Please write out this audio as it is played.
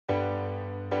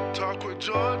Talk with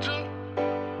Georgia.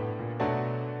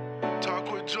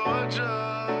 Talk with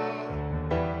Georgia.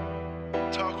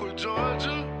 Talk with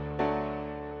Georgia.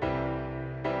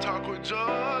 Talk with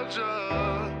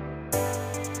Georgia.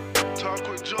 Talk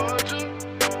with Georgia.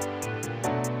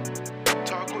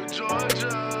 Talk with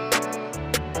Georgia.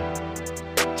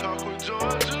 Talk with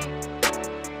Georgia.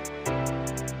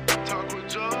 Talk with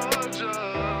Georgia.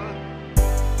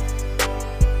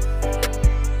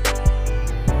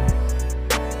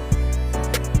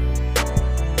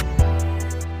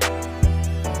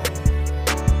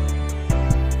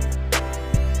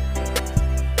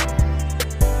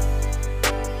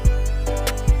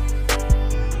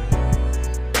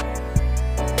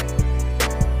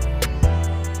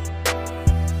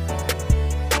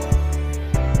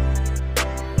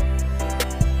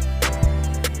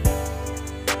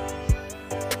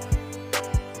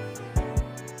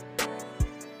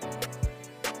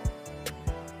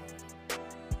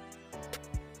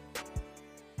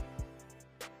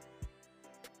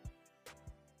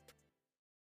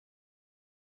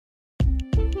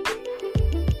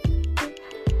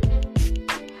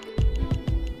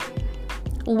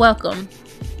 Welcome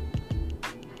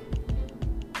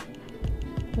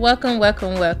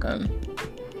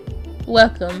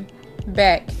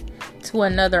back to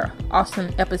another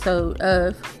awesome episode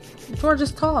of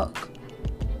Georgia's Talk.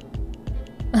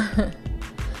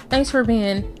 Thanks for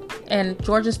being a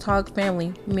Georgia's Talk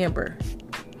family member.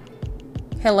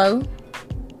 Hello,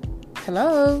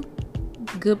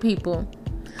 good people.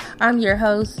 I'm your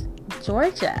host,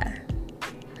 Georgia.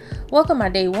 Welcome my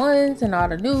day ones and all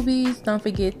the newbies. Don't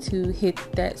forget to hit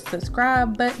that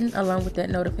subscribe button along with that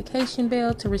notification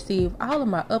bell to receive all of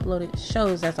my uploaded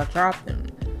shows as I drop them.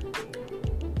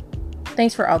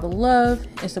 Thanks for all the love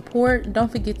and support. Don't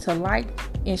forget to like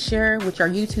and share with your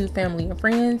YouTube family and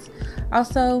friends.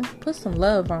 Also, put some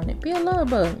love on it. Be a love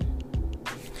bug.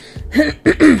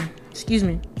 Excuse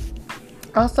me.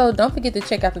 Also, don't forget to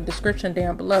check out the description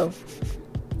down below.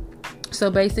 So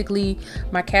basically,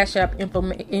 my Cash App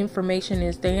information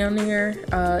is down there.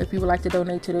 If you would like to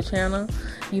donate to the channel,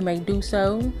 you may do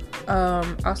so.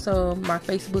 Also, my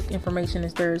Facebook information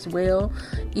is there as well.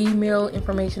 Email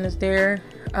information is there.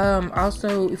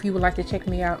 Also, if you would like to check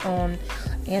me out on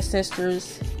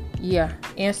Ancestors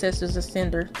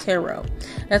Ascender Tarot.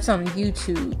 That's on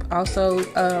YouTube. Also,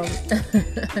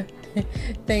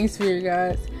 thanks for you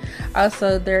guys.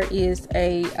 Also, there is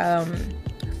a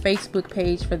Facebook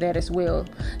page for that as well.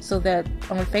 So that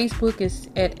on Facebook is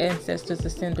at Ancestors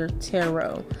Ascender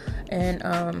Tarot, and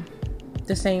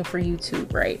the same for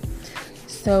YouTube, right?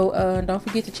 So don't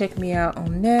forget to check me out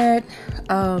on that.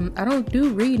 I don't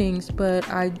do readings, but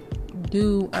I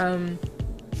do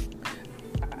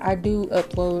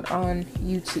upload on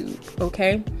YouTube.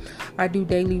 Okay, I do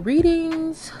daily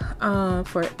readings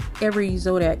for every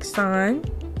zodiac sign.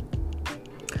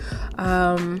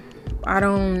 I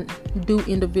don't do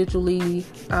individually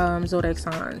zodiac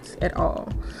signs at all,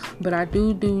 but I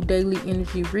do daily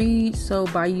energy reads. So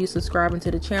by you subscribing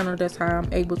to the channel, that's how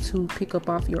I'm able to pick up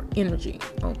off your energy.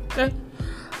 Okay,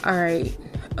 all right.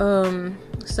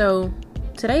 So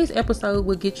today's episode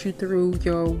will get you through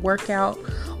your workout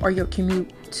or your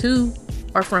commute to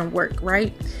or from work,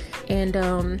 right? And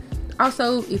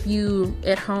also, if you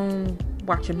at home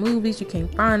watching movies, you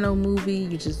can't find no movie,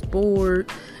 you're just bored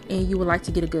and you would like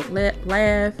to get a good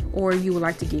laugh, or you would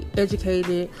like to get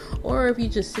educated, or if you're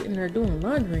just sitting there doing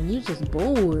laundry and you're just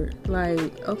bored,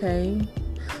 like, okay,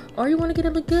 or you want to get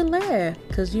a good laugh,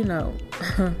 because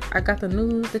I got the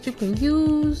news that you can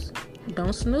use.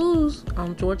 Don't snooze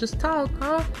on Georgia's Talk,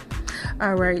 huh?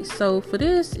 All right, so for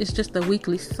this, it's just a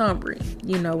weekly summary.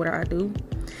 You know what I do.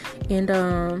 And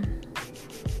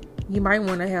you might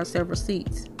want to have several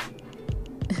seats.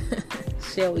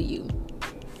 Show you.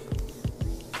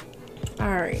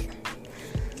 All right.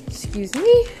 Excuse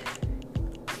me.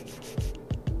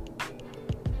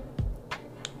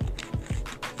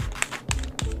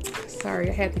 Sorry,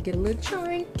 I had to get a little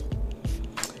drink.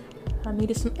 I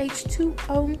needed some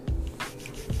H2O.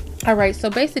 All right,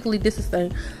 so basically this is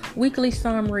the weekly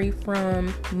summary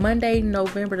from Monday,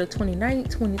 November the 29th,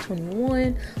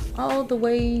 2021, all the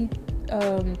way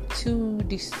to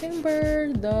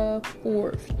December the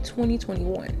 4th,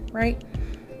 2021, right?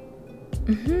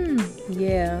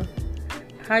 Yeah.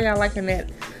 How y'all liking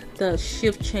that? The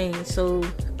shift change. So,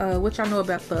 what y'all know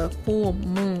about the full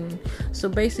moon? So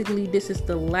basically, this is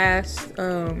the last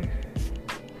I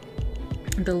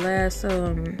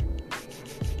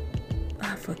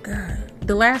forgot.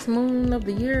 The last moon of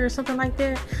the year or something like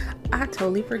that. I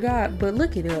totally forgot, but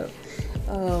look it up.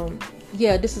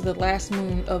 Yeah, this is the last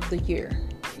moon of the year.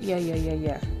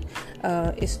 Yeah.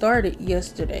 It started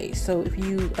yesterday, so if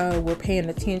you were paying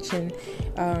attention,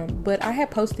 but I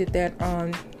had posted that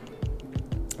on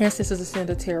Ancestors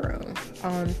Ascend Tarot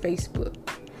on Facebook.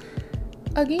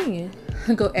 Again,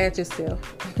 go add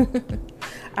yourself.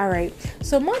 All right,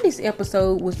 so Monday's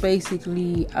episode was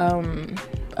basically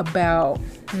about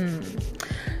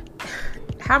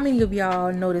how many of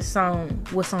y'all know this song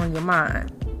 "What's on Your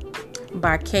Mind"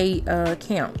 by K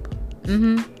Camp.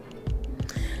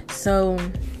 So,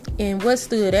 and what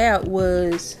stood out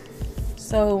was,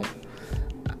 so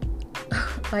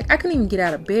like I couldn't even get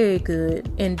out of bed good,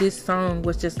 and this song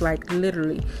was just like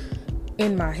literally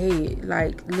in my head,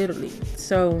 like literally.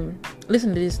 So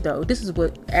listen to this though. This is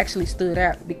what actually stood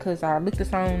out, because I looked the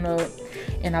song up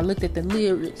and I looked at the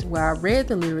lyrics. Well, I read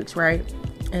the lyrics, right?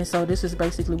 And so this is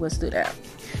basically what stood out.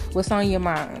 What's on your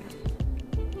mind?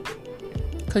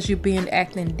 Because you've been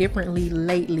acting differently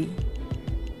lately.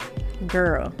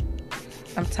 Girl,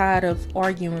 I'm tired of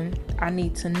arguing. I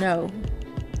need to know.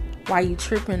 Why you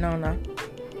tripping on her?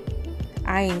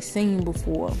 I ain't seen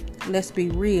before. Let's be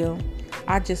real.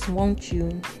 I just want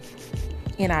you,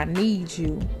 and I need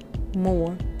you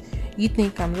more. You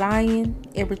think I'm lying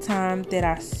every time that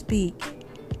I speak?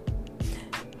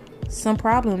 Some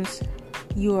problems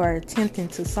you are attempting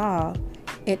to solve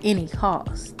at any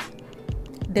cost,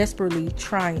 desperately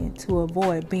trying to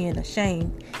avoid being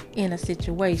ashamed in a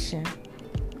situation.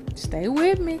 Stay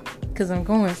with me, because I'm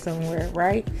going somewhere,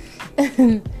 right?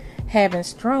 Having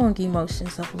strong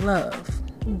emotions of love.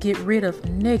 Get rid of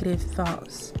negative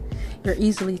thoughts. You're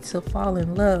easily to fall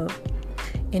in love,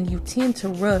 and you tend to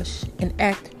rush and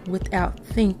act without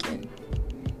thinking.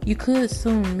 You could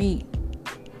soon meet,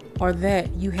 or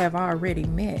that you have already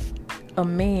met, a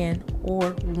man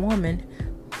or woman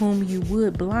whom you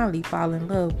would blindly fall in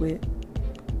love with.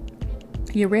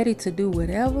 You're ready to do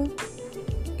whatever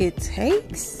it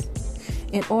takes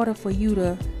in order for you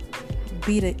to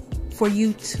be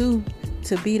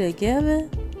together.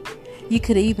 You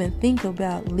could even think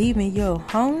about leaving your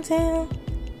hometown,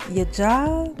 your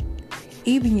job,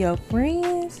 even your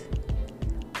friends,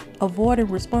 avoiding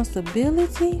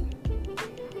responsibility.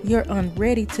 You're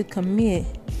unready to commit,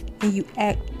 and you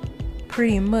act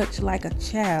pretty much like a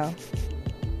child.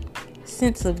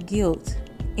 Sense of guilt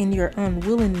in your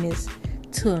unwillingness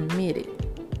to admit it.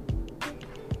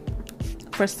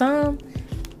 For some,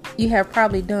 you have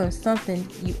probably done something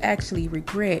you actually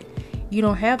regret. You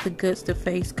don't have the guts to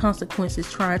face consequences,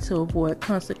 trying to avoid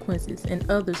consequences and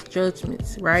others'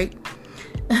 judgments, right?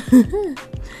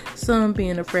 Some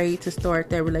being afraid to start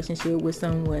that relationship with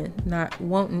someone, not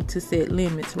wanting to set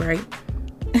limits, right?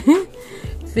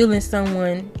 Feeling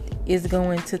someone is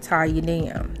going to tie you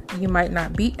down. You might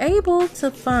not be able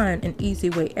to find an easy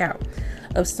way out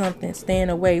of something, staying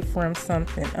away from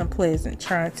something unpleasant,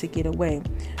 trying to get away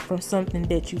from something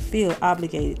that you feel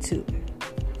obligated to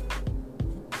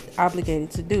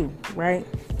do, right?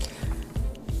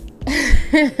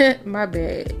 My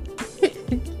bad.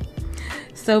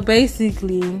 So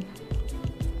basically,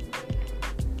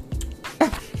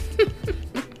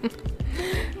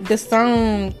 the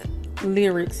song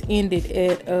lyrics ended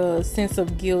at a sense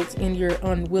of guilt in your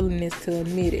unwillingness to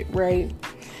admit it, right?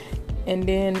 And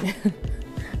then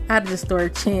I just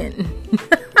started chanting.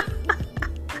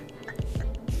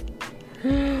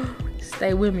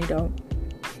 Stay with me though.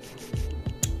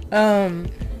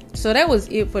 So that was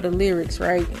it for the lyrics,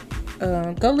 right?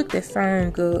 Go look that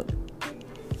song up.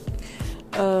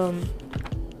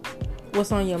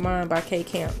 What's on Your Mind by K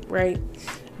Camp, right?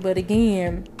 But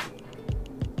again,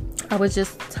 I was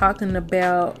just talking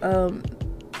about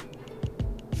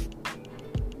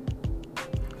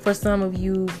for some of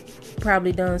you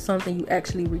probably done something you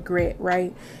actually regret,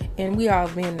 right? And we all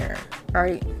been there,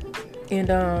 right?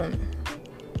 And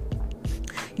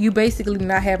you basically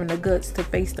not having the guts to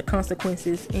face the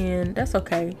consequences, and that's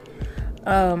okay.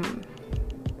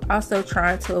 Also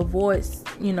trying to avoid,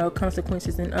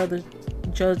 consequences and other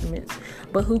judgments.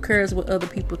 But who cares what other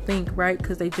people think, right?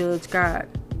 Because they judge God.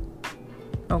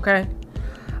 Okay.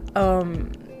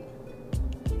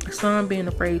 Some being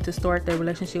afraid to start that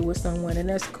relationship with someone, and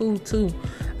that's cool too.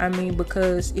 I mean,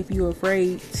 because if you're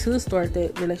afraid to start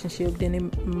that relationship, then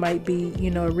it might be,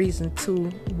 a reason to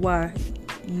why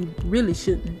you really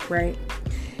shouldn't, right?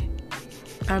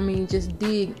 I mean, just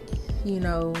dig,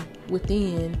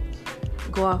 within,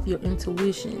 go off your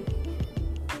intuition,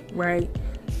 right?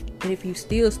 And if you're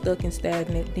still stuck and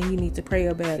stagnant, then you need to pray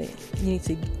about it. You need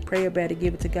to pray about it,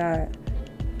 give it to God,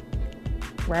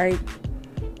 right?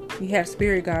 You have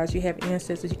spirit guides, you have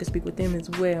ancestors, you can speak with them as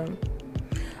well.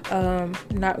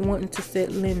 Not wanting to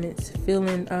set limits,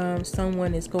 feeling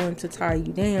someone is going to tie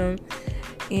you down.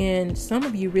 And some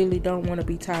of you really don't want to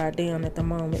be tied down at the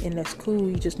moment, and that's cool.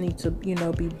 You just need to, be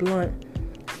blunt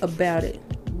about it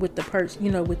with the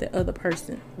person, with the other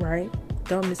person, right?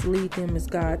 Don't mislead them,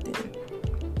 misguide them.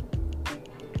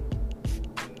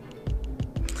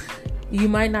 You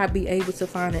might not be able to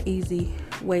find an easy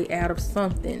way out of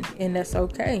something, and that's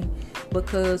okay,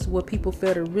 because what people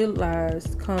fail to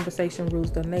realize, conversation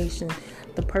rules the nation.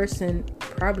 The person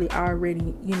probably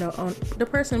already, on the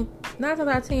person 9 out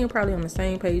of 10 probably on the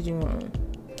same page you on,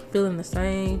 feeling the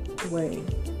same way,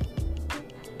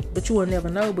 but you will never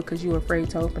know because you're afraid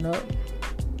to open up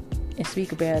and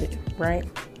speak about it, right?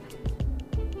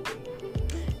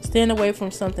 Stand away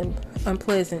from something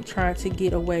unpleasant, trying to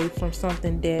get away from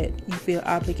something that you feel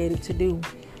obligated to do.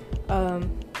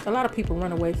 A lot of people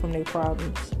run away from their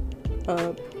problems.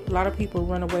 A lot of people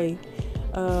run away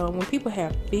when people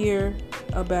have fear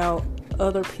about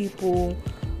other people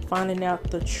finding out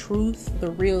the truth,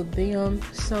 the real them.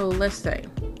 So let's say,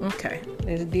 okay,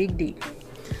 let's dig deep.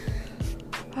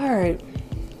 All right,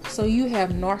 so you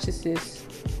have narcissists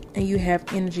and you have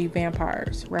energy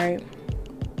vampires, right?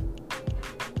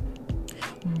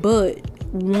 But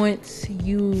once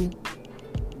you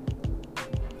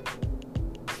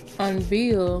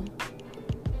unveil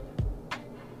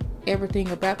everything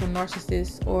about the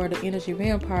narcissist or the energy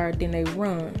vampire, then they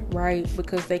run, right?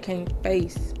 Because they can't,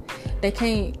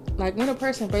 like when a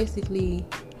person basically,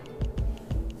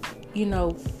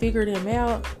 figure them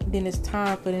out, then it's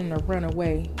time for them to run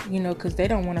away, because they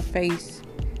don't want to face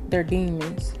their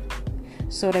demons.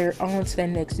 So they're on to their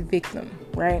next victim,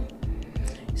 right?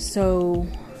 So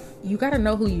you got to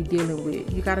know who you're dealing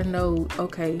with. You got to know,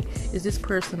 okay, is this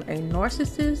person a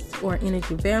narcissist or an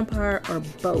energy vampire or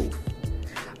both?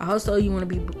 Also, you want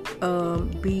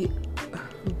to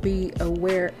be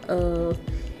aware of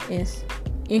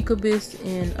incubus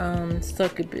and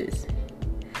succubus.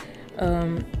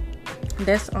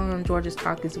 That's on George's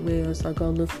Talk as well, so go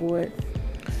look for it.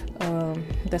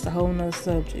 That's a whole nother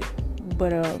subject.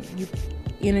 But you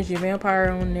energy vampire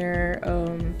on there,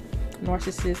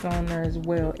 narcissist on there as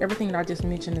well. Everything that I just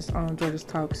mentioned is on George's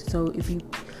Talk. So if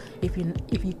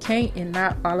you can't and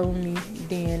not following me,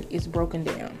 then it's broken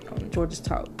down on George's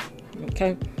Talk.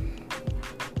 Okay.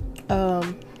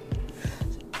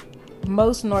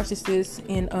 Most narcissists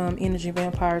and energy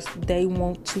vampires, they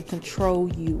want to control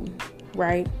you,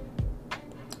 right?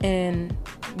 And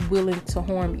willing to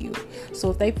harm you.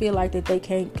 So if they feel like that they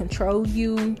can't control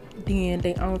you, then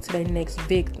they on to their next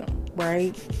victim,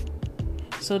 right?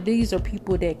 So these are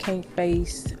people that can't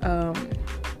face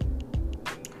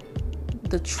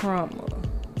the trauma,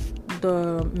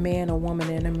 the man or woman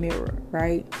in the mirror,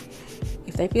 right?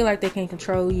 If they feel like they can't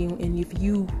control you, and if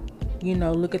you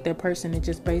look at that person and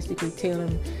just basically tell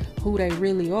them who they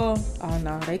really are, oh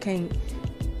no, they can't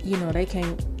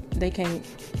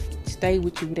stay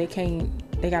with you.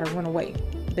 They gotta run away.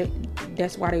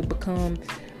 That's why they become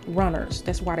runners.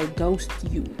 That's why they ghost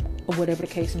you, or whatever the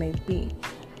case may be,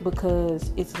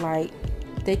 because it's like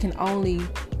they can only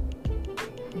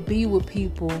be with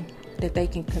people that they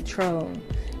can control.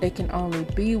 They can only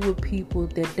be with people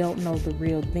that don't know the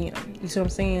real them. You see what I'm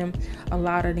saying? A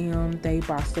lot of them, they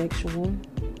bisexual.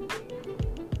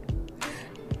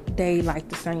 They like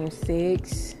the same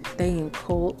sex. They in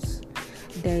cults.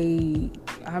 The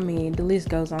list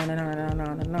goes on and on and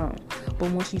on and on.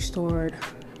 But once you start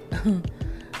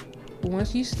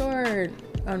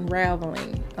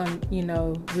unraveling,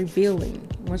 revealing.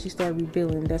 Once you start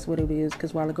revealing, that's what it is.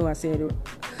 Because a while ago I said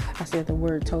the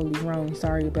word totally wrong.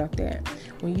 Sorry about that.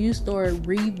 When you start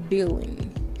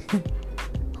revealing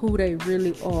who they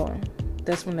really are,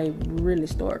 that's when they really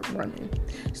start running.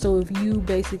 So if you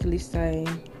basically say,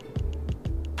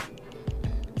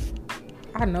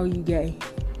 I know you gay,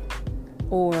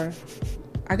 or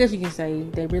I guess you can say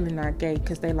they're really not gay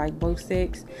because they like both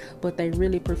sex, but they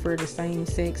really prefer the same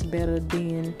sex better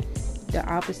than the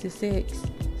opposite sex.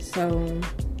 So,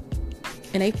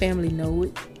 and they family know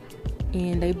it,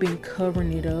 and they've been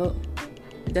covering it up.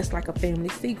 That's like a family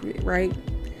secret, right?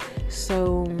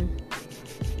 So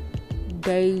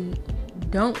they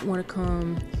don't want to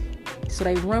come, so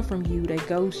they run from you, they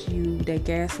ghost you, they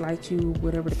gaslight you,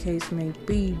 whatever the case may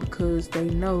be, because they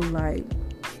know, like,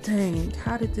 dang,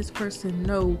 how did this person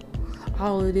know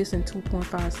all of this in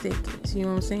 2.5 seconds? You know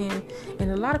what I'm saying?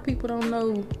 And a lot of people don't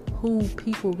know who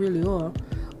people really are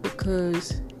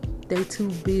because they too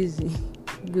busy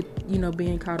with,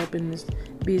 being caught up in this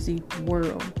busy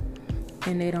world,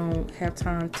 and they don't have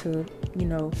time to,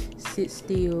 sit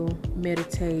still,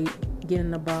 meditate, get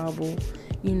in the Bible,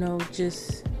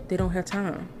 just, they don't have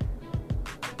time.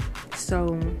 So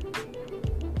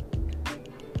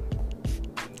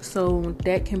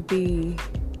that can be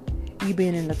you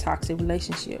being in a toxic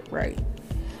relationship, right?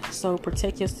 So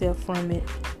protect yourself from it.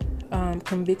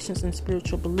 Convictions and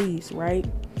spiritual beliefs, right?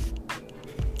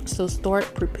 So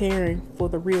start preparing for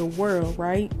the real world,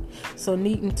 right? So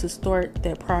needing to start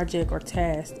that project or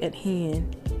task at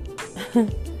hand.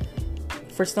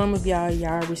 For some of y'all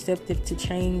are receptive to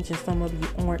change, and some of you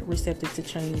aren't receptive to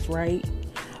change, right?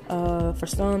 For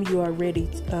some, you are ready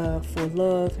for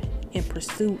love in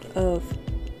pursuit of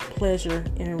pleasure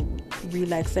and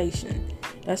relaxation.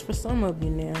 That's for some of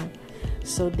you now.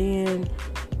 So then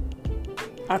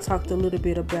I talked a little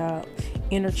bit about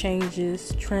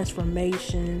interchanges,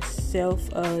 transformations,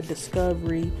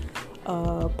 self-discovery,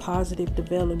 positive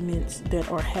developments that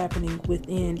are happening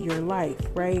within your life,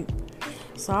 right?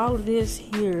 So all of this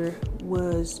here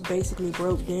was basically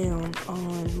broke down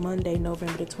on Monday,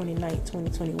 November the 29th,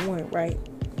 2021, right?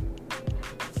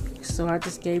 So I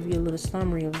just gave you a little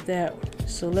summary of that.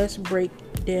 So let's break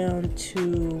down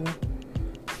to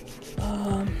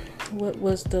what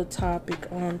was the topic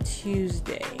on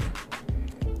Tuesday.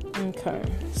 Okay,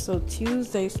 so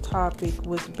Tuesday's topic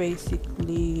was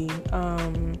basically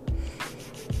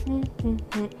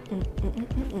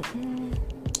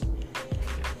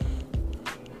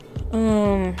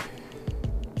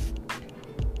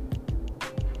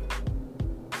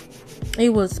it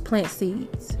was plant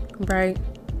seeds, right?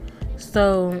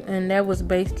 So, and that was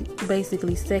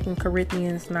basically 2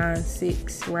 Corinthians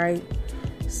 9:6, right?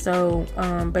 So,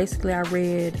 basically I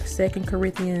read 2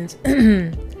 Corinthians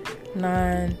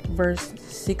 9 verse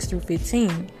 6 through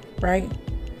 15, right?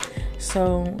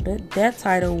 So that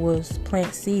title was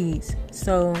plant seeds.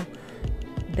 So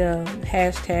the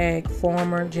hashtag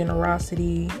farmer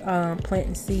generosity,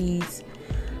 planting seeds,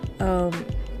 a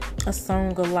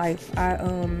song of life.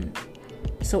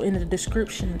 So in the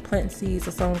description, planting seeds,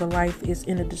 a song of life is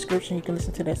in the description. You can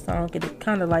listen to that song and it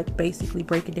kind of like basically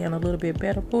break it down a little bit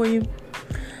better for you.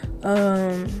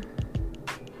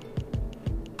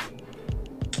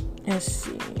 Let's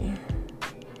see.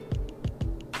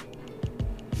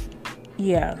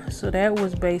 Yeah, so that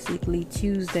was basically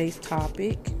Tuesday's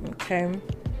topic, okay?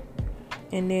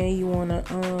 And then you want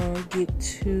to get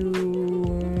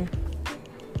to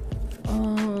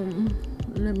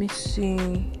let me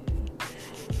see,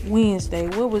 Wednesday.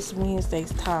 What was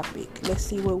Wednesday's topic? Let's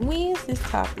see what Wednesday's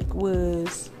topic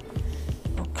was.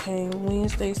 Okay,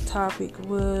 Wednesday's topic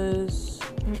was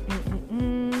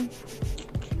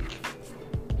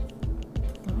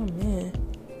oh man.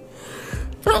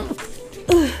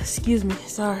 Excuse me.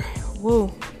 Sorry.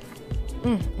 Whoa.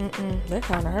 That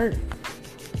kind of hurt.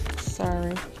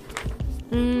 Sorry.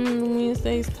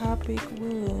 Wednesday's topic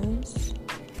was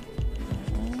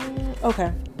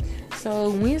okay.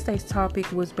 So Wednesday's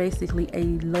topic was basically a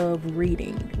love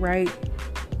reading, right?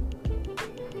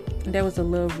 That was a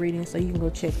love reading, so you can go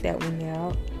check that one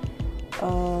out.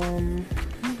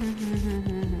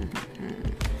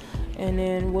 And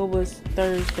then what was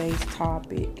Thursday's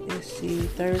topic? Let's see.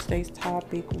 Thursday's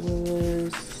topic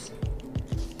was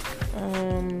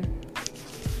I'm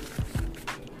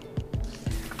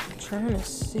trying to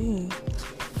see.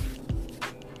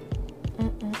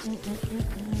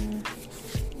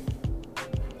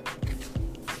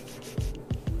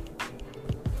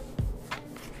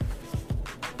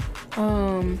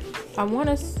 I want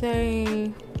to say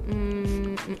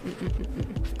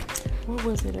what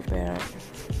was it about?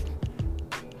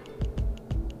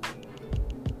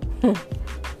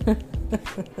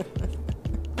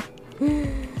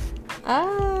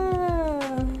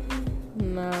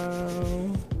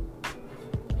 No,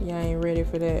 y'all ain't ready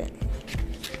for that.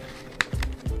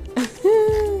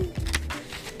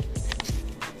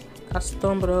 I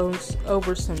stumbled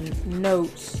over some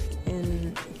notes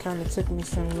and it kind of took me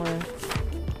somewhere.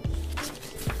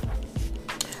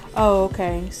 Oh,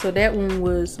 okay. So that one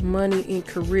was money and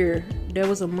career. That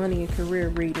was a money and career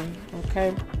reading.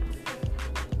 Okay.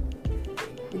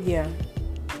 Yeah.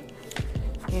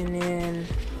 And then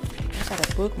I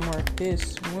gotta bookmark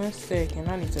this. 1 second.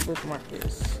 I need to bookmark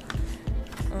this.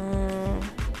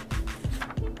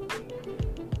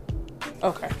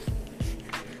 Okay.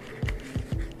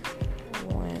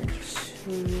 1,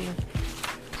 2,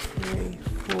 3,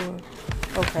 4.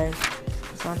 Okay.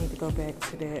 So I need to go back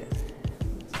to that.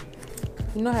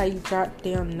 You know how you jot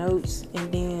down notes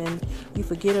and then you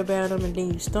forget about them and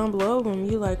then you stumble over them.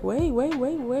 You're like, wait.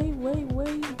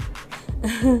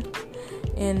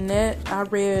 And that I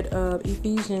read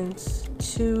Ephesians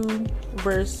 2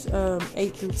 verse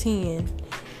 8 through 10.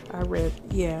 I read,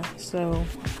 yeah. So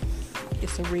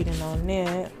it's a reading on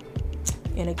that.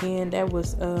 And again, that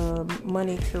was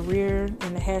money career,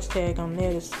 and the hashtag on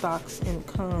that is stocks and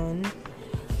con.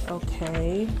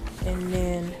 Okay. And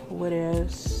then what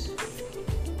else?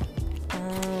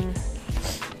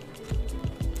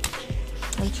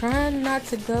 I'm trying not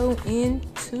to go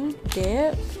into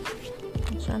depth.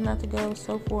 I'm trying not to go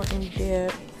so far in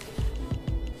depth.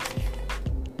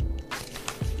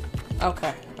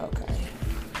 Okay.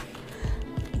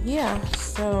 Yeah,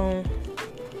 so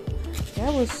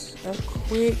that was a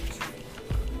quick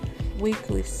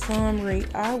weekly summary,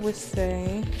 I would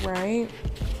say, right?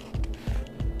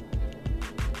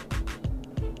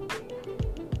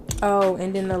 Oh,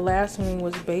 and then the last one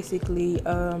was basically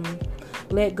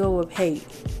let go of hate.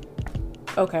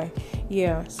 Okay,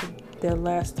 yeah, so the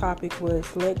last topic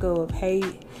was let go of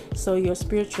hate. So your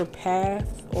spiritual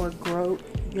path or growth,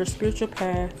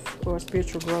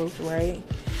 right?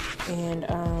 And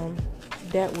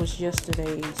that was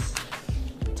yesterday's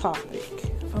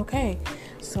topic. Okay,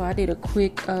 so I did a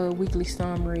quick weekly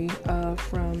summary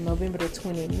from November the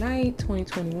 29th,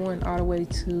 2021 all the way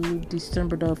to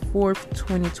December the 4th,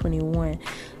 2021.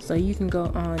 So you can go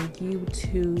on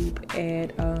YouTube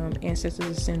at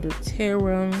Ancestors Ascended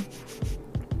Tarot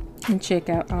and check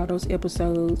out all those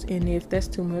episodes. And if that's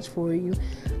too much for you,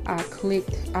 I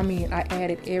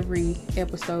added every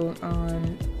episode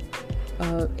on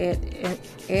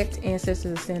at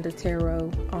Ancestors Ascended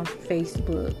Tarot on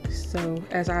Facebook. So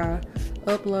as I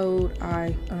upload,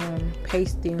 I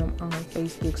paste them on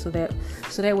Facebook so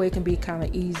that way it can be kind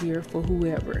of easier for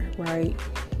whoever, right?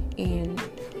 And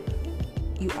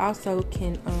you also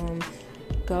can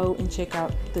go and check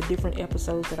out the different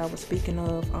episodes that I was speaking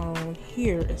of on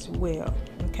here as well.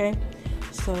 Okay,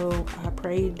 so I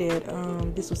pray that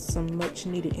this was some much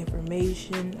needed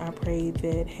information. I pray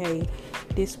that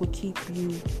this will keep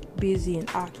you busy and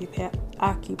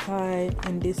occupied,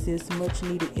 and this is much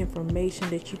needed information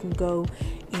that you can go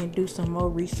and do some more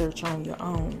research on your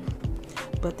own.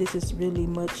 But this is really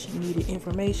much needed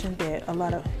information that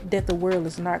the world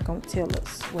is not going to tell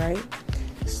us, right?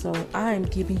 So I am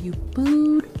giving you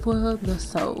food for the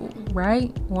soul,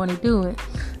 right? Want to do it?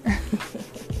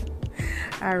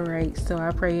 All right, so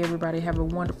I pray everybody have a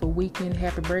wonderful weekend.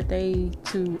 Happy birthday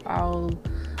to all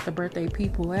the birthday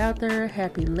people out there.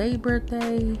 Happy late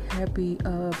birthday. Happy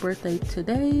birthday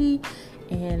today.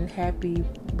 And happy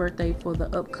birthday for the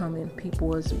upcoming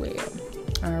people as well.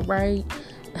 All right.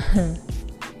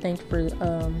 Thanks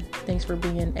for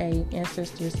being a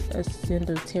Ancestors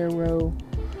Ascended Tarot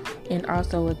and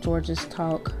also a George's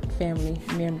Talk family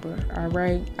member. All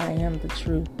right. I am the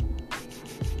truth.